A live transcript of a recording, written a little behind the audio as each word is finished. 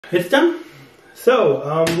It's done.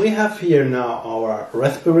 So we have here now our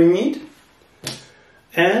raspberry mead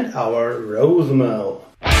and our Rosemead.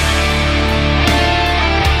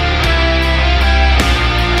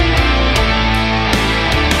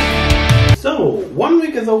 So 1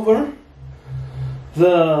 week is over.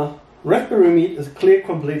 The raspberry mead is clear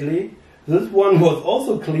completely. This one was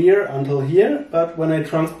also clear until here, but when I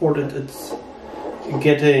transport it, it's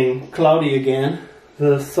getting cloudy again.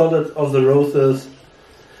 The solids of the roses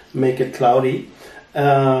make it cloudy.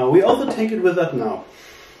 We also take it with us now.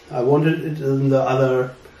 I wanted it in the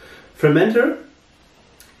other fermenter.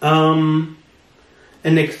 And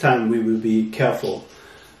next time we will be careful.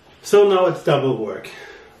 So now it's double work,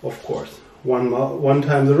 of course. One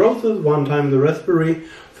time the roses, one time the raspberry.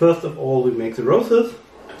 First of all, we make the roses.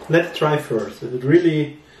 Let's try first. If it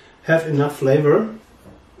really have enough flavor.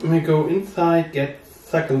 We go inside,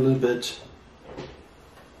 suck a little bit.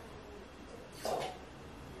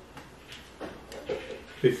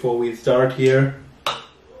 Before we start here.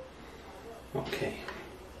 Okay.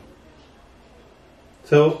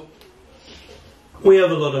 So we have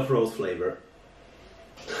a lot of rose flavor.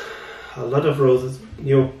 A lot of roses.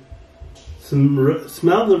 You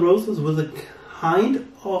smell the roses with a kind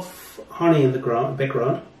of honey in the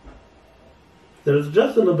background. There's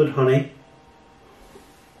just a little bit honey.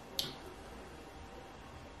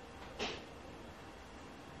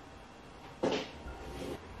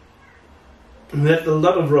 And that's a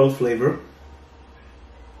lot of rose flavor.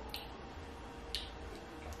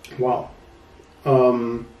 Wow.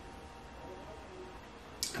 I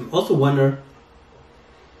also wonder,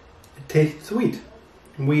 it tastes sweet.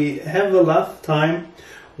 We have the last time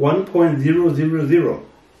 1.000,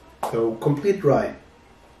 so complete dry.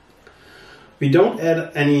 We don't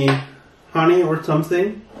add any honey or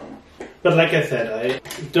something, but like I said, I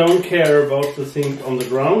don't care about the things on the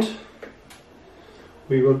ground.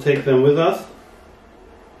 We will take them with us.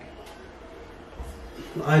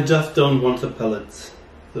 I just don't want the pellets,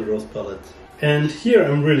 the rose pellets. And here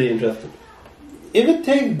I'm really interested. If it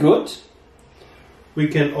tastes good, we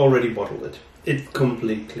can already bottle it. It's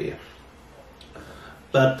completely clear.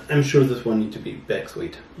 But I'm sure this one needs to be back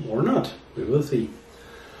sweet. Or not. We will see.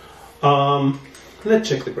 Let's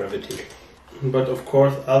check the gravity. But of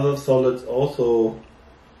course other solids also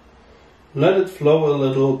let it flow a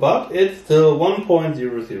little, but it's still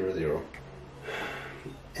 1.000.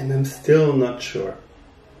 And I'm still not sure.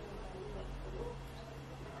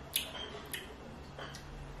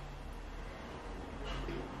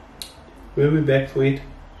 Will be back sweet.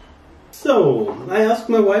 So I asked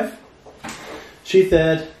my wife. She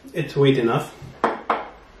said it's sweet enough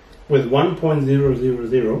with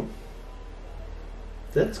 1.000.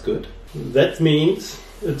 That's good. That means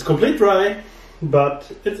it's complete dry, but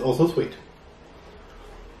it's also sweet.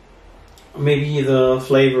 Maybe the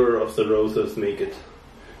flavor of the roses make it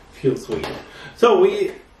feel sweet. So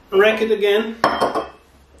we rack it again,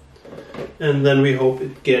 and then we hope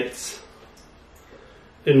it gets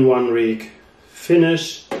in 1 week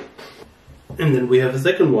finished. And then we have a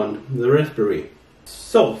second one, the raspberry.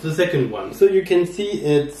 So the second one, so you can see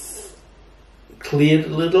it's cleared a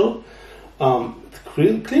little. It's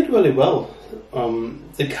cleared really well.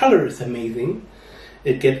 The color is amazing.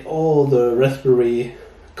 It gets all the raspberry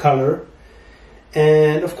color.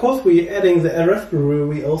 And of course we adding the raspberry,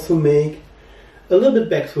 we also make a little bit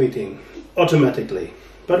back sweeting automatically.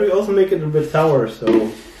 But we also make it a little bit sour,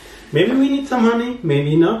 so maybe we need some honey,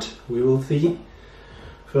 maybe not. We will see.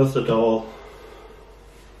 First of all,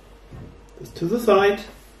 this to the side.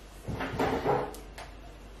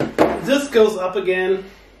 This goes up again.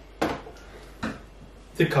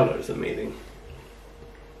 The color is amazing.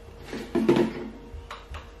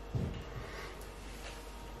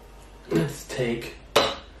 Let's take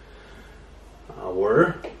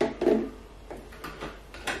our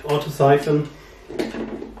auto siphon.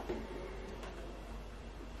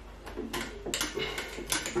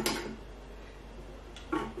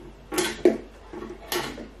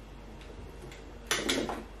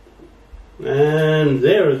 And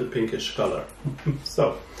there is a pinkish color.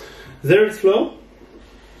 So, there is flow.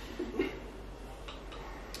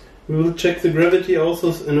 We will check the gravity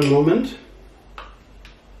also in a moment.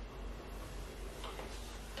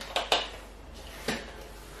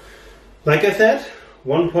 Like I said,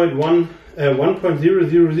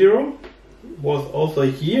 1.000 was also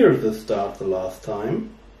here the start the last time,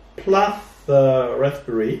 plus the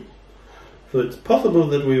raspberry. So it's possible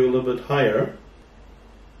that we were a little bit higher.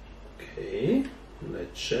 Okay,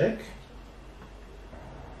 let's check.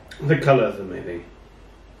 The color is amazing.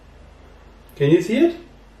 Can you see it?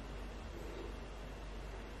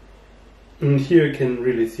 And here you can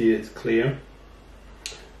really see it's clear.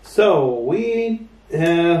 So we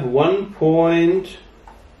have 1.0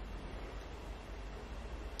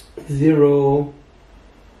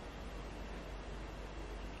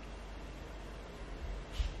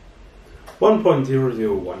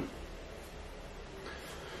 1.001.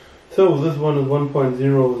 So this one is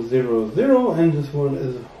 1.000 and this one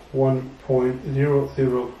is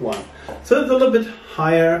 1.001. So it's a little bit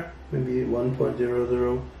higher, maybe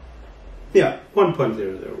 1.00. Yeah,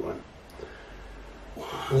 1.001.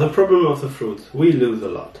 The problem of the fruits, we lose a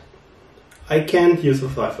lot. I can't use the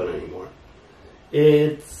siphon anymore.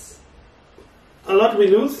 It's a lot we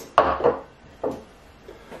lose.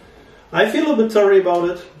 I feel a bit sorry about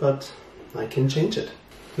it, but I can change it.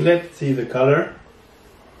 Let's see the color.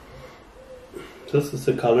 This is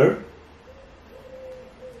the color.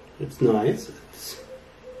 It's nice.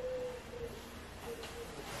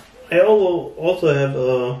 I also have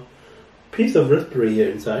a piece of raspberry here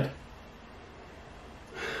inside.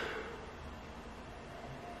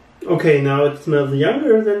 Okay, now it smells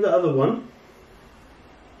younger than the other one.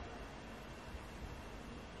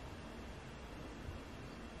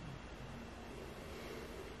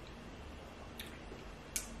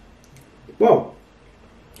 Wow.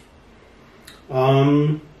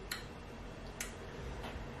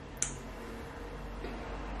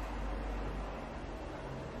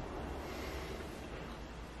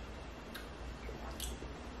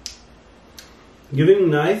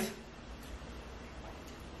 Giving nice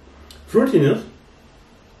fruitiness,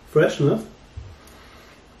 freshness,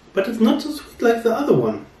 but it's not so sweet like the other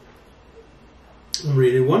one. I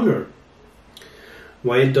really wonder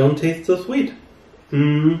why it don't taste so sweet.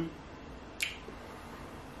 I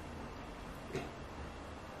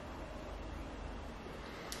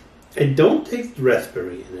don't taste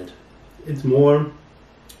raspberry in it. It's more,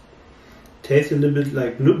 tastes a little bit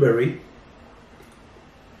like blueberry.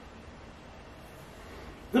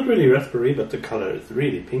 Not really raspberry, but the color is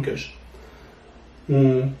really pinkish.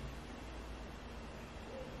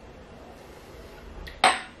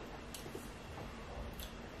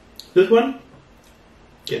 This one,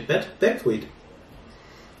 get that sweet.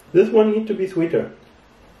 This one needs to be sweeter.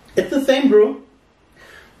 It's the same brew,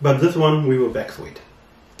 but this one we will back sweet.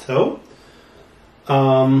 So,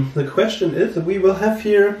 the question is, we will have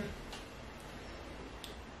here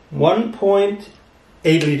 1.8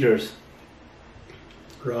 liters,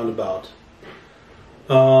 round about.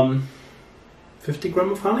 50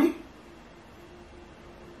 grams of honey?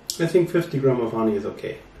 I think 50 grams of honey is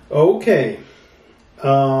okay. Okay,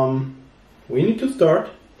 we need to start.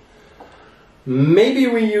 Maybe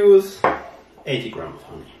we use 80 grams of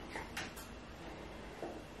honey.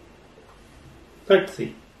 Let's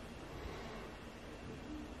see.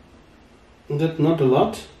 That's not a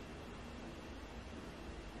lot.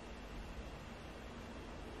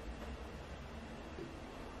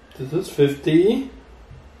 This is 50,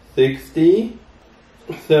 60,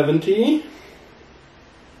 70.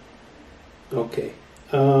 Okay.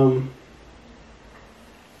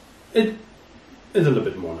 It is a little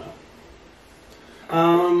bit more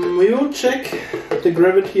now. We will check the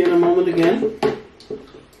gravity in a moment again.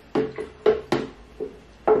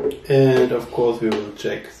 And of course we will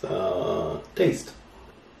check the taste.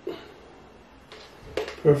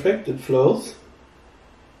 Perfect, it flows.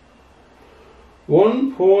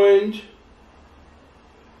 1.02.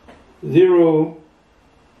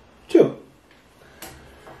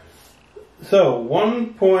 So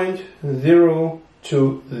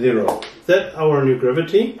 1.020. That's our new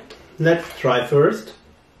gravity. Let's try first.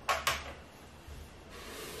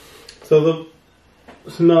 So the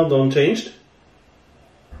smell don't change.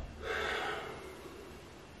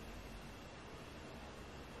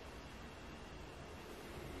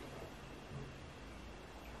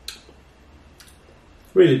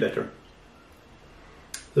 Really better.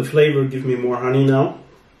 The flavor gives me more honey now,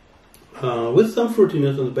 with some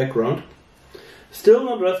fruitiness in the background. Still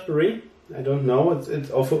not raspberry. I don't know.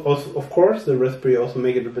 It's also of course the raspberry also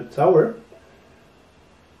make it a bit sour.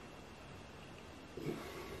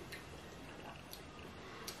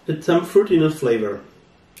 It's some fruitiness flavor,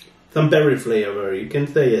 some berry flavor. You can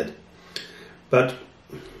say it, but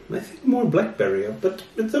I think more blackberry. But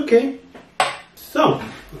it's okay. So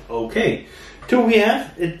okay. Two we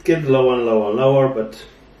have, it gets lower and lower and lower, but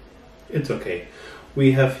it's okay.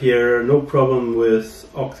 We have here no problem with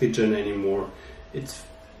oxygen anymore. It's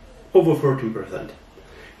over 14%.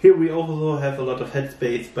 Here we also have a lot of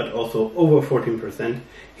headspace, but also over 14%.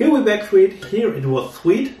 Here we back sweet. Here it was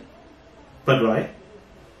sweet, but dry.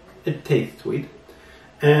 It tastes sweet.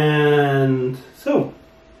 And so,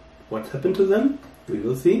 what's happened to them? We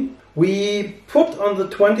will see. We put on the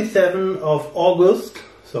 27th of August,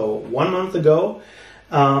 so 1 month ago,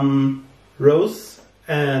 rose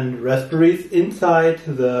and raspberries inside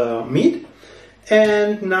the mead.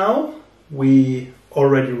 And now we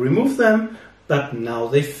already removed them, but now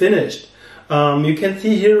they finished. You can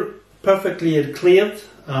see here perfectly it cleared.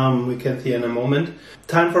 We can see in a moment.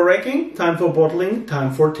 Time for racking, time for bottling,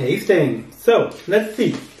 time for tasting. So let's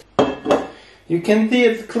see. You can see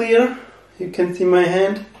it's clear. You can see my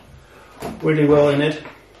hand really well in it.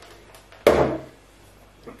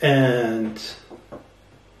 And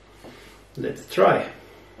let's try.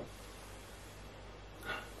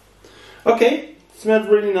 Okay, smells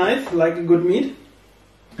really nice, like a good mead.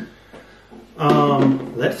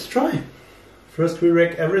 Let's try. First we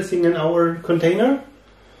rack everything in our container.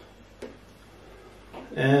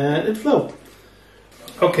 And it flows.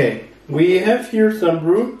 Okay, we have here some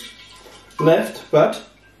brew left, but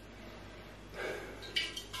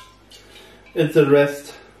it's the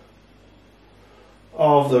rest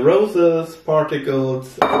of the roses,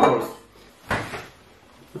 particles, of course.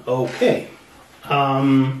 Okay,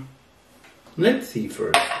 let's see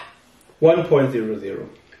first. 1.00.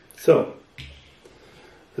 So,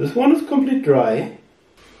 this one is complete dry.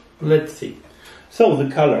 Let's see. So, the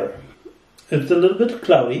color. It's a little bit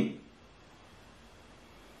cloudy.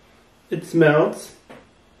 It smells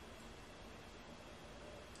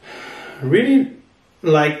really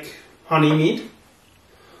like honey mead.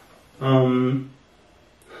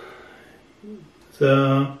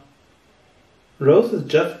 The roses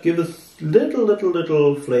just give us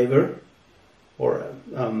little flavor or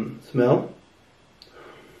smell.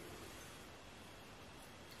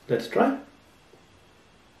 Let's try.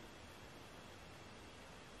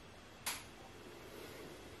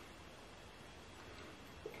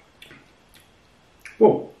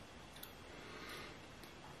 Whoa!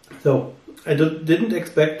 So I didn't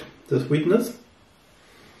expect the sweetness.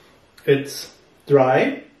 It's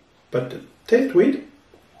dry, but it tastes sweet.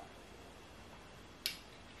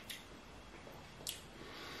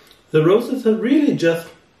 The roses are really just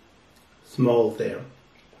small there.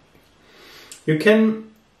 You can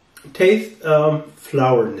taste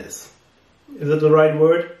flowerness. Is that the right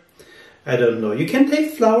word? I don't know. You can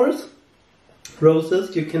taste flowers,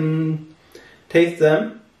 roses, you can taste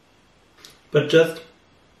them, but just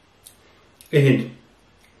a hint.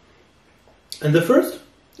 And the first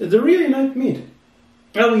is a really nice mead.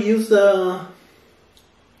 Now we use old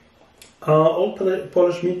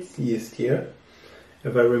Polish Mead yeast here,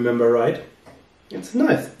 if I remember right. It's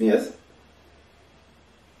nice, yes.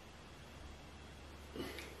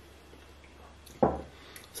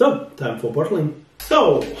 So, time for bottling.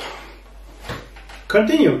 So,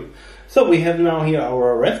 continue. So we have now here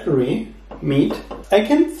our raspberry mead. I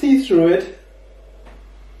can see through it.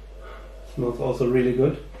 Smells also really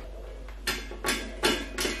good.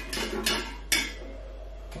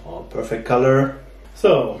 Oh, perfect color.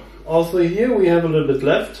 So, also here we have a little bit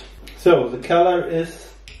left. So, the color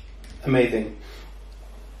is amazing.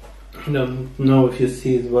 I don't know if you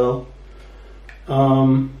see it well.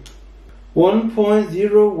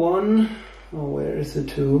 1.01. Oh, where is the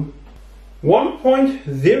 2?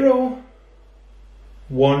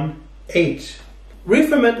 1.018.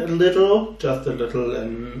 Re-ferment a little, just a little,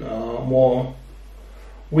 and more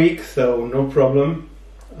weak, so no problem.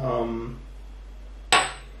 I'm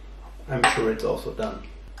sure it's also done.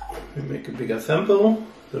 We make a bigger sample.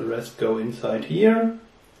 The rest go inside here.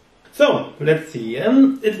 So let's see.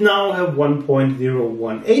 It's now have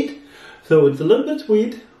 1.018. So it's a little bit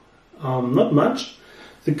sweet. Not much.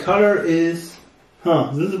 The color is,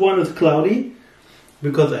 this one is cloudy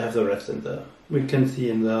because I have the rest in there. We can see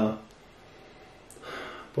in the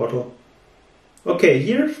bottle. Okay,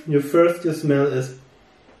 here your smell is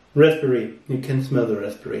raspberry. You can smell the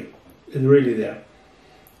raspberry. It's really there.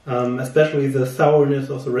 Especially the sourness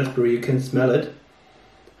of the raspberry, you can smell it.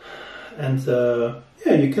 And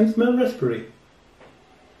yeah, you can smell raspberry.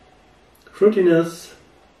 Fruitiness.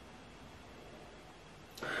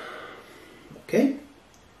 Okay.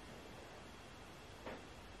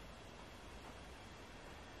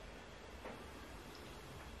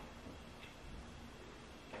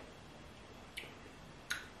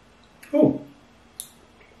 Oh,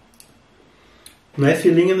 nice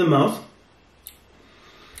feeling in the mouth.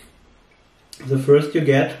 The first you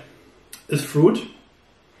get is fruit.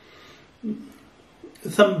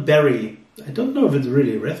 Some berry. I don't know if it's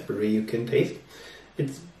really raspberry, you can taste.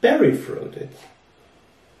 It's berry fruit.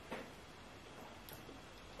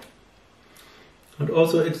 And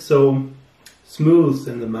also it's so smooth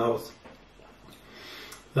in the mouth.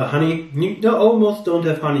 The honey, you almost don't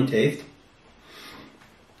have honey taste.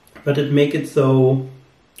 But it makes it so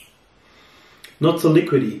not so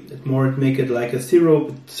liquidy. It make it like a syrup.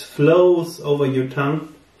 It flows over your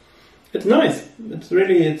tongue. It's nice. It's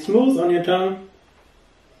smooth on your tongue.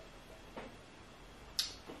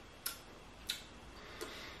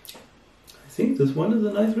 I think this one is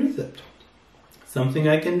a nice recipe. Something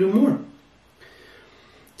I can do more.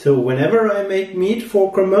 So whenever I make mead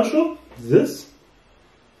for commercial, this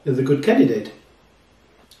is a good candidate.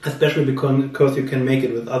 Especially because you can make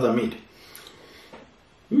it with other meat.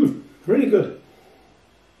 Really good.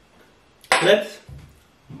 Let's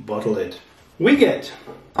bottle it. We get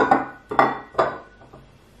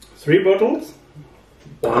 3 bottles.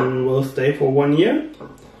 One will stay for 1 year.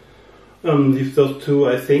 Those 2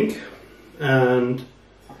 I think. And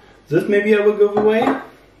this maybe I will give away.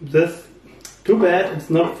 This, too bad, it's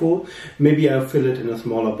not full. Maybe I'll fill it in a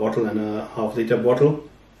smaller bottle, in a half-liter bottle.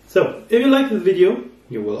 So, if you like this video,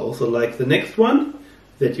 you will also like the next one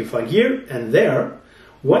that you find here and there.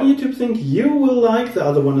 One YouTube thing you will like, the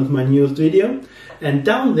other one is my newest video. And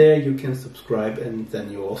down there you can subscribe, and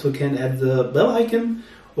then you also can add the bell icon.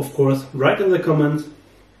 Of course, write in the comments.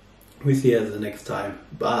 We see you the next time.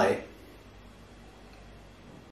 Bye.